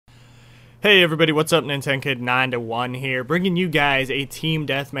Hey everybody, what's up? Nintendo Kid 9-1 here, bringing you guys a team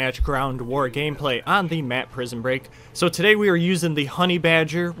deathmatch ground war gameplay on the map Prison Break. So today we are using the Honey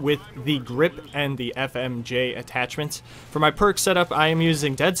Badger with the grip and the FMJ attachments. For my perk setup, I am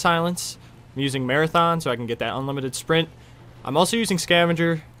using Dead Silence. I'm using Marathon so I can get that unlimited sprint. I'm also using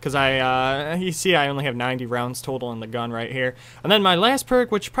Scavenger because you see I only have 90 rounds total in the gun right here. And then my last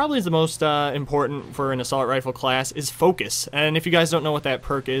perk, which probably is the most important for an assault rifle class, is Focus. And if you guys don't know what that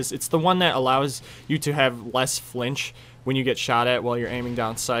perk is, it's the one that allows you to have less flinch when you get shot at while you're aiming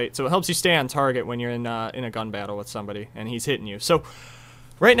down sight. So it helps you stay on target when you're in a gun battle with somebody and he's hitting you. So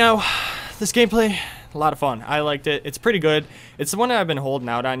right now, this gameplay, a lot of fun. I liked it. It's pretty good. It's the one that I've been holding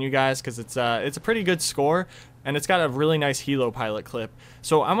out on you guys because it's a pretty good score. And it's got a really nice helo pilot clip.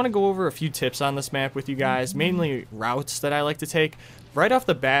 So I'm going to go over a few tips on this map with you guys, mainly routes that I like to take. Right off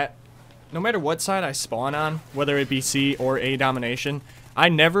the bat, no matter what side I spawn on, whether it be C or A domination, I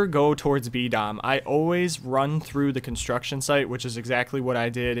never go towards B dom. I always run through the construction site, which is exactly what I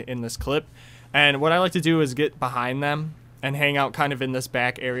did in this clip. And what I like to do is get behind them and hang out kind of in this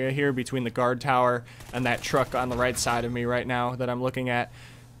back area here between the guard tower and that truck on the right side of me right now that I'm looking at.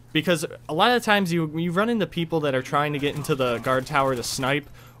 Because a lot of times you run into people that are trying to get into the guard tower to snipe,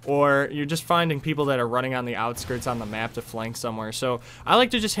 or you're just finding people that are running on the outskirts on the map to flank somewhere. So I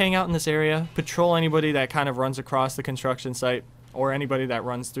like to just hang out in this area, patrol anybody that kind of runs across the construction site, or anybody that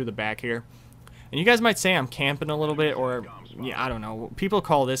runs through the back here. And you guys might say I'm camping a little bit, or yeah, I don't know. People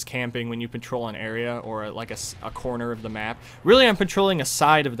call this camping when you patrol an area or like a corner of the map. Really, I'm patrolling a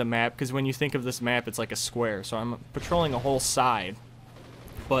side of the map, because when you think of this map, it's like a square. So I'm patrolling a whole side.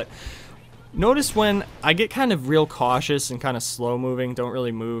 But notice when I get kind of real cautious and kind of slow moving, don't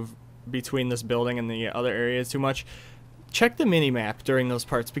really move between this building and the other areas too much, check the mini-map during those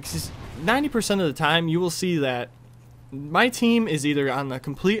parts, because 90% of the time you will see that my team is either on the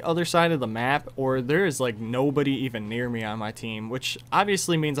complete other side of the map, or there is like nobody even near me on my team, which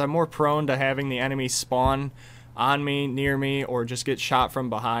obviously means I'm more prone to having the enemy spawn on me, near me, or just get shot from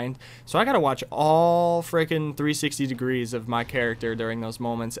behind. So I gotta watch all freaking 360 degrees of my character during those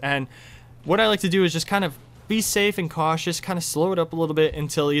moments. And what I like to do is just kind of be safe and cautious, kind of slow it up a little bit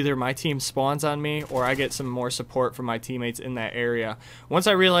until either my team spawns on me or I get some more support from my teammates in that area. Once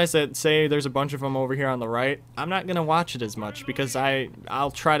I realize that, say there's a bunch of them over here on the right, I'm not gonna watch it as much, because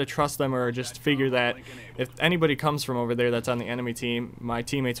I'll try to trust them, or just figure that if anybody comes from over there that's on the enemy team, my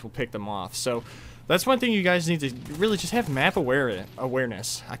teammates will pick them off. So that's one thing you guys need to really just have: map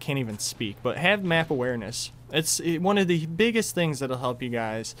awareness. I can't even speak, but have map awareness. It's one of the biggest things that'll help you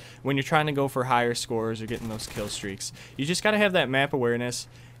guys when you're trying to go for higher scores or getting those kill streaks. You just got to have that map awareness.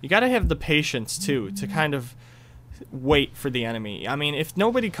 You got to have the patience too to kind of wait for the enemy. I mean, if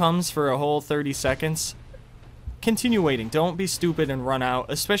nobody comes for a whole 30 seconds, continue waiting. Don't be stupid and run out,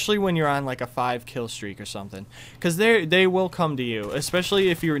 especially when you're on like a 5 kill streak or something, because they will come to you, especially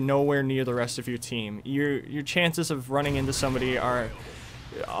if you're nowhere near the rest of your team. Your chances of running into somebody are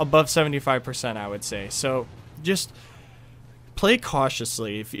above 75%, I would say. So just play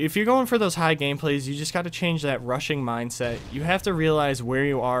cautiously. If you're going for those high gameplays, you just got to change that rushing mindset. You have to realize where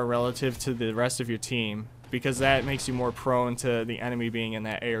you are relative to the rest of your team, because that makes you more prone to the enemy being in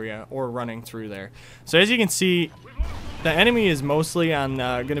that area or running through there. So as you can see, the enemy is mostly on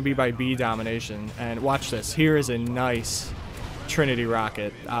going to be by B domination. And watch this. Here is a nice Trinity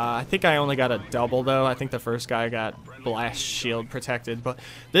rocket. I think I only got a double though. I think the first guy got blast shield protected. But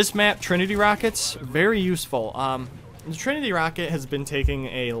this map, Trinity rockets, very useful. The Trinity rocket has been taking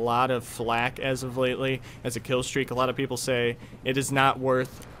a lot of flack as of lately as a kill streak. A lot of people say it is not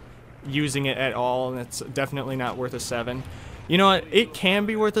worth using it at all, and it's definitely not worth a 7. You know what, it can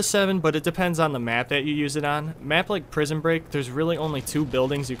be worth a 7, but it depends on the map that you use it on. Map like Prison Break, there's really only 2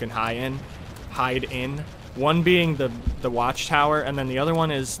 buildings you can hide in. One being the watchtower, and then the other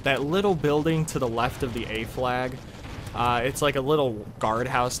one is that little building to the left of the A flag. It's like a little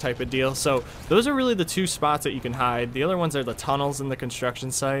guardhouse type of deal. So those are really the 2 spots that you can hide. The other ones are the tunnels in the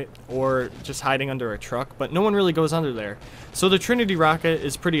construction site, or just hiding under a truck, but no one really goes under there. So the Trinity rocket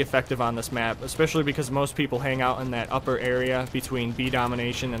is pretty effective on this map, especially because most people hang out in that upper area between B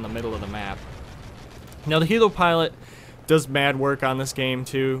domination and the middle of the map. Now the helo pilot does mad work on this game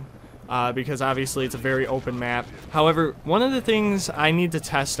too, because obviously it's a very open map. However, one of the things I need to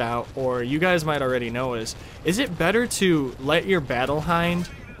test out, or you guys might already know, is it better to let your battle hind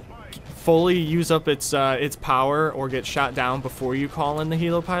fully use up its power or get shot down before you call in the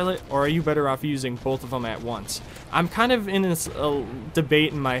helo pilot, or are you better off using both of them at once? I'm kind of in this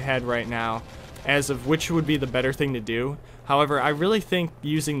debate in my head right now as of which would be the better thing to do. However, I really think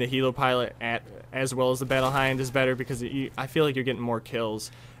using the Helo Pilot as well as the Battle Hind is better because I feel like you're getting more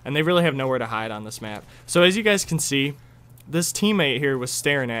kills, and they really have nowhere to hide on this map. So as you guys can see, this teammate here was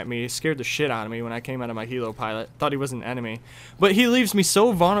staring at me, scared the shit out of me when I came out of my Helo Pilot. Thought he was an enemy. But he leaves me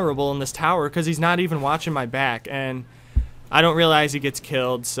so vulnerable in this tower because he's not even watching my back, and I don't realize he gets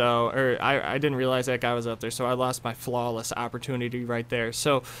killed, so, I didn't realize that guy was up there, so I lost my flawless opportunity right there.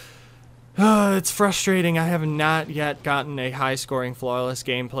 So, it's frustrating. I have not yet gotten a high-scoring flawless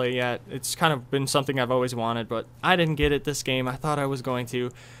gameplay yet. It's kind of been something I've always wanted, but I didn't get it this game. I thought I was going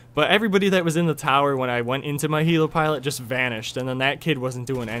to. But everybody that was in the tower when I went into my Helo Pilot just vanished, and then that kid wasn't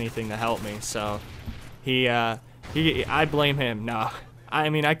doing anything to help me, so I blame him. No, I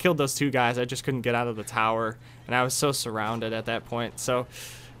mean, I killed those 2 guys. I just couldn't get out of the tower, and I was so surrounded at that point, so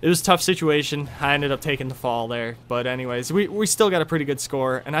it was a tough situation. I ended up taking the fall there, but anyways, we still got a pretty good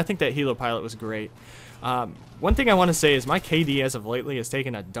score, and I think that Helo Pilot was great. One thing I want to say is my KD as of lately has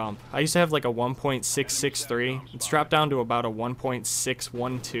taken a dump. I used to have like a 1.663. It's dropped down to about a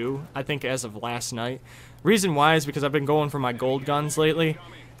 1.612, I think, as of last night. Reason why is because I've been going for my gold guns lately,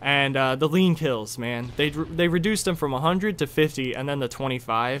 and the lean kills, man. They reduced them from 100 to 50 and then to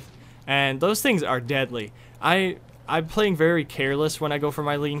 25, and those things are deadly. I'm playing very careless when I go for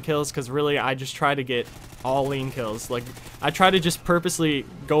my lean kills because really I just try to get all lean kills. Like, I try to just purposely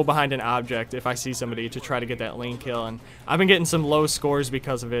go behind an object if I see somebody to try to get that lean kill, and I've been getting some low scores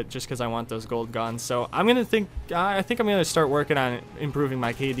because of it just because I want those gold guns. So I think I'm gonna start working on improving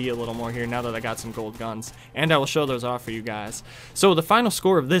my KD a little more here now that I got some gold guns, and I will show those off for you guys. So the final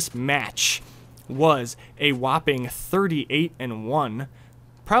score of this match was a whopping 38-1.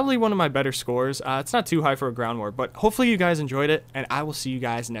 Probably one of my better scores. It's not too high for a ground war, but hopefully you guys enjoyed it, and I will see you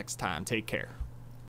guys next time. Take care.